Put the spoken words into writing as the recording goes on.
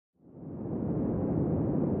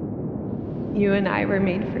You and I were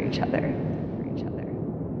made for each other.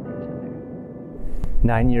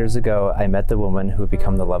 9 years ago, I met the woman who would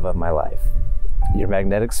become the love of my life. Your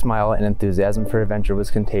magnetic smile and enthusiasm for adventure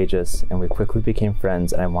was contagious, and we quickly became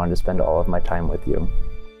friends, and I wanted to spend all of my time with you.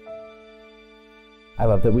 I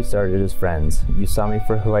love that we started as friends. You saw me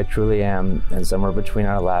for who I truly am, and somewhere between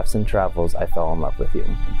our laughs and travels, I fell in love with you.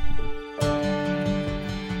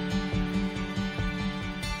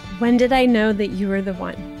 When did I know that you were the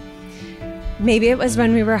one? Maybe it was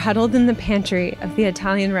when we were huddled in the pantry of the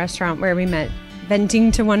Italian restaurant where we met,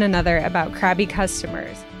 venting to one another about crabby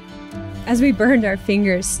customers, as we burned our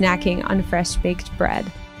fingers snacking on fresh-baked bread.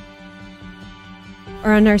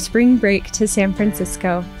 Or on our spring break to San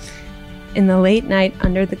Francisco, in the late night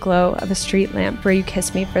under the glow of a street lamp where you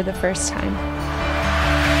kissed me for the first time.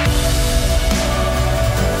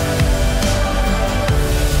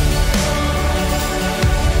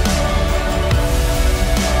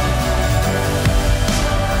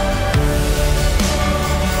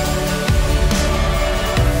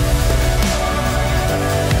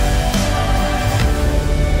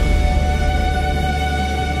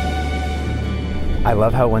 I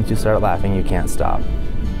love how once you start laughing, you can't stop.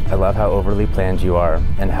 I love how overly planned you are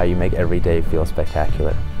and how you make every day feel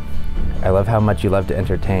spectacular. I love how much you love to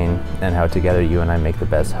entertain and how together you and I make the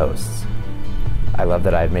best hosts. I love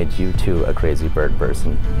that I've made you too a crazy bird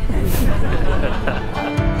person.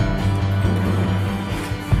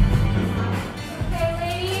 Okay,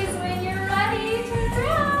 ladies, when you're ready, turn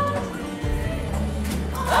around.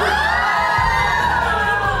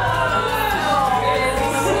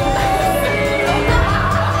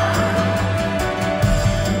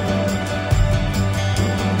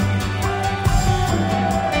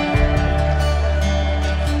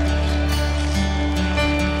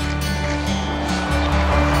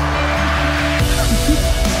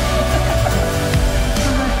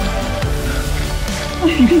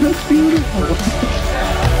 You look beautiful.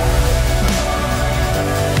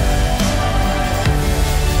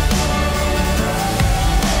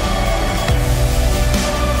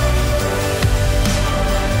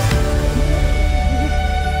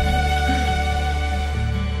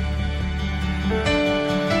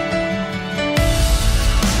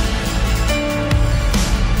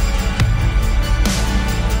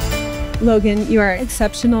 Logan, you are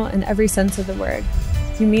exceptional in every sense of the word.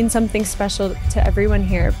 You mean something special to everyone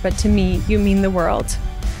here, but to me, you mean the world.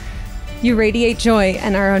 You radiate joy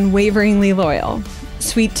and are unwaveringly loyal,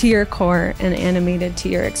 sweet to your core and animated to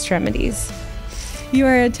your extremities. You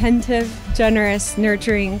are attentive, generous,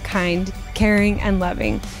 nurturing, kind, caring, and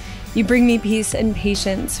loving. You bring me peace and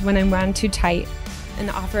patience when I'm wound too tight,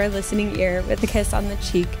 and offer a listening ear with a kiss on the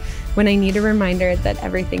cheek when I need a reminder that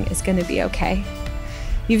everything is going to be okay.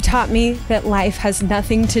 You've taught me that life has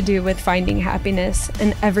nothing to do with finding happiness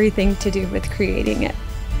and everything to do with creating it.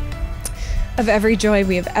 Of every joy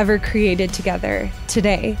we have ever created together,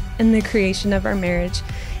 today, and the creation of our marriage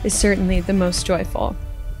is certainly the most joyful.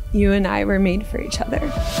 You and I were made for each other.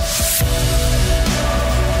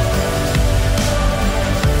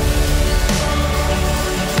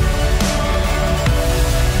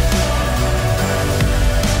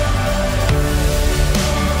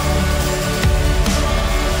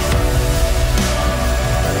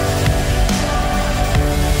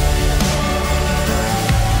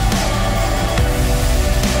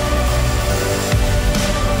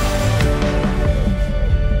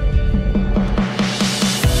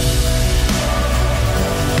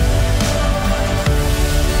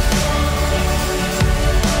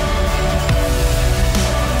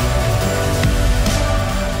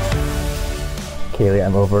 Kaylee,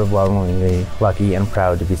 I'm overwhelmingly lucky and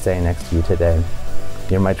proud to be standing next to you today.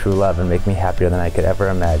 You're my true love and make me happier than I could ever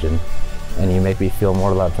imagine, and you make me feel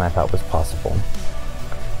more loved than I thought was possible.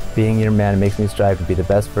 Being your man makes me strive to be the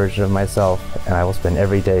best version of myself, and I will spend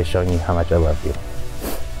every day showing you how much I love you.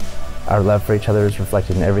 Our love for each other is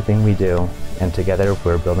reflected in everything we do, and together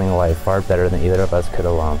we're building a life far better than either of us could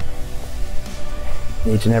alone.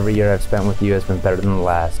 Each and every year I've spent with you has been better than the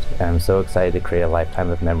last, and I'm so excited to create a lifetime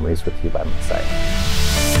of memories with you by my side.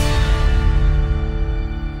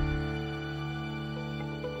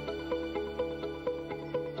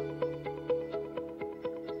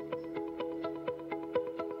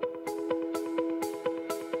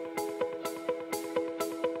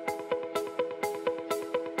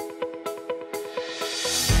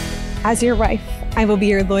 As your wife, I will be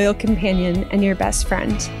your loyal companion and your best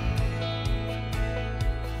friend.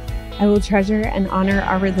 I will treasure and honor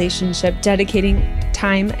our relationship, dedicating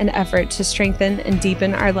time and effort to strengthen and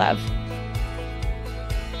deepen our love.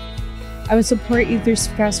 I will support you through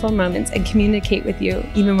stressful moments and communicate with you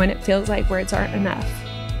even when it feels like words aren't enough.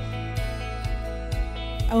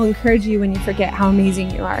 I will encourage you when you forget how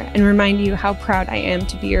amazing you are and remind you how proud I am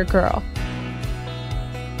to be your girl.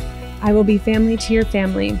 I will be family to your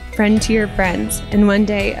family, friend to your friends, and one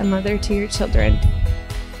day a mother to your children.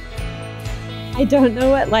 I don't know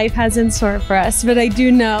what life has in store for us, but I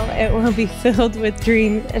do know it will be filled with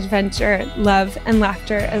dreams, adventure, love, and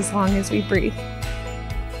laughter as long as we breathe.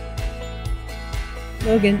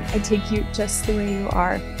 Logan, I take you just the way you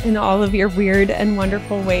are, in all of your weird and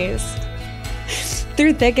wonderful ways.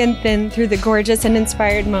 Through thick and thin, through the gorgeous and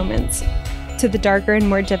inspired moments, to the darker and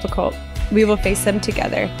more difficult, we will face them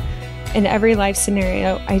together. In every life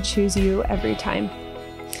scenario, I choose you every time.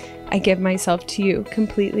 I give myself to you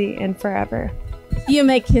completely and forever. You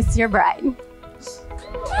may kiss your bride.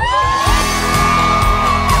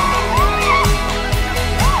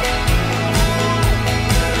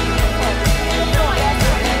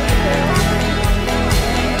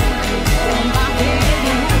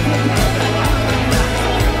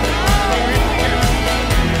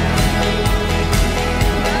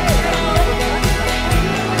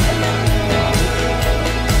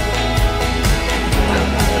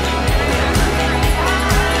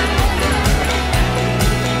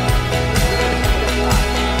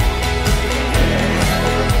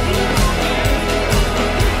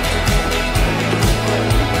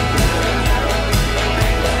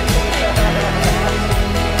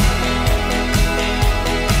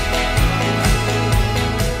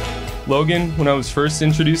 Logan, when I was first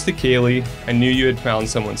introduced to Kaylee, I knew you had found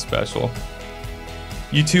someone special.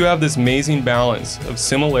 You two have this amazing balance of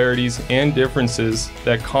similarities and differences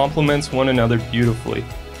that complements one another beautifully.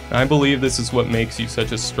 And I believe this is what makes you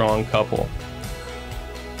such a strong couple.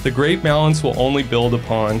 The great balance will only build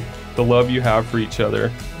upon the love you have for each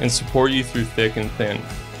other and support you through thick and thin.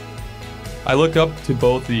 I look up to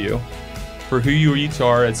both of you for who you each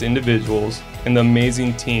are as individuals and the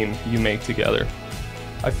amazing team you make together.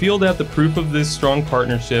 I feel that the proof of this strong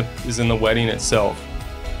partnership is in the wedding itself.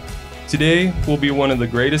 Today will be one of the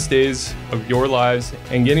greatest days of your lives,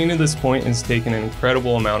 and getting to this point has taken an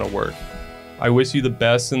incredible amount of work. I wish you the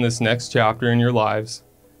best in this next chapter in your lives,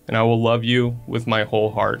 and I will love you with my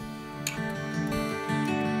whole heart.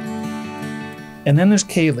 And then there's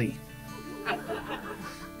Kaylee.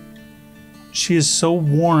 She is so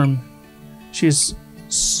warm. She is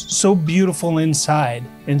so beautiful inside,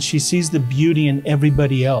 and she sees the beauty in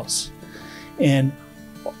everybody else. And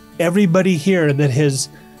everybody here that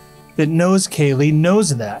knows Kaylee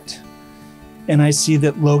knows that. And I see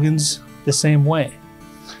that Logan's the same way.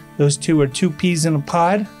 Those two are two peas in a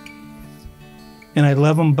pod, and I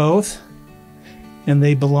love them both, and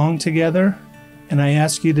they belong together. And I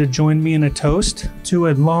ask you to join me in a toast to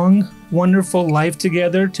a long, wonderful life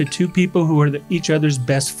together, to two people who are each other's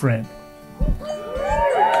best friend.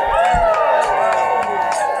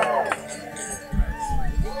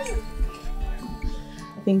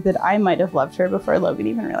 I think that I might have loved her before Logan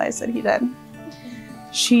even realized that he did.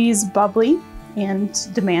 She's bubbly and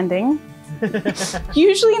demanding,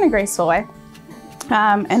 usually in a graceful way,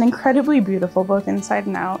 and incredibly beautiful both inside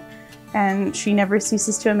and out. And she never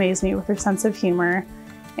ceases to amaze me with her sense of humor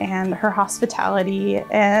and her hospitality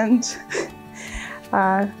and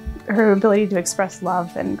her ability to express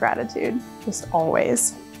love and gratitude, just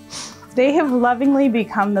always. They have lovingly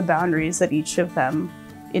become the boundaries that each of them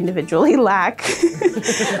individually lack.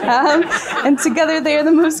 And together they are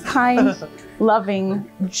the most kind, loving,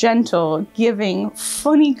 gentle, giving,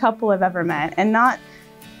 funny couple I've ever met. And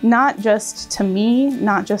not just to me,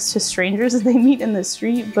 not just to strangers that they meet in the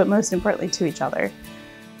street, but most importantly to each other.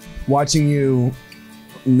 Watching you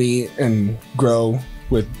meet and grow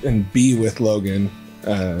with and be with Logan,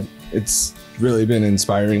 it's really been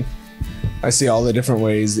inspiring. I see all the different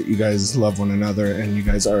ways that you guys love one another, and you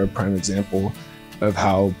guys are a prime example of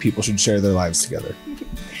how people should share their lives together.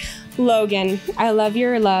 Logan, I love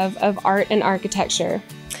your love of art and architecture.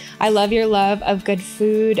 I love your love of good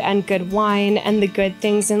food and good wine and the good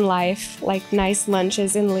things in life, like nice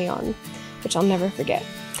lunches in Leon, which I'll never forget.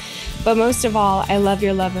 But most of all, I love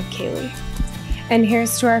your love of Kaylee. And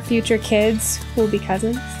here's to our future kids, who will be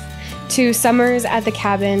cousins, to summers at the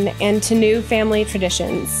cabin, and to new family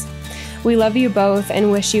traditions. We love you both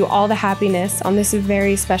and wish you all the happiness on this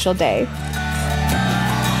very special day.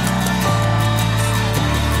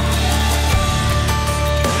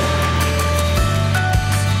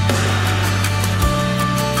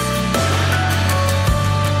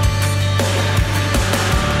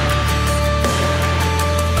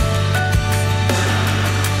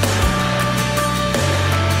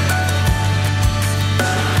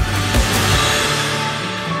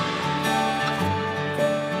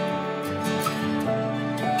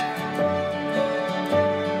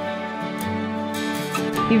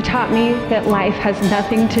 You've taught me that life has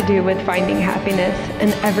nothing to do with finding happiness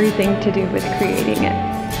and everything to do with creating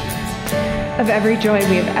it. Of every joy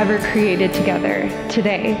we have ever created together,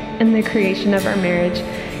 today, and the creation of our marriage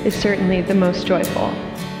is certainly the most joyful.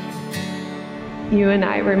 You and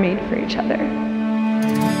I were made for each other.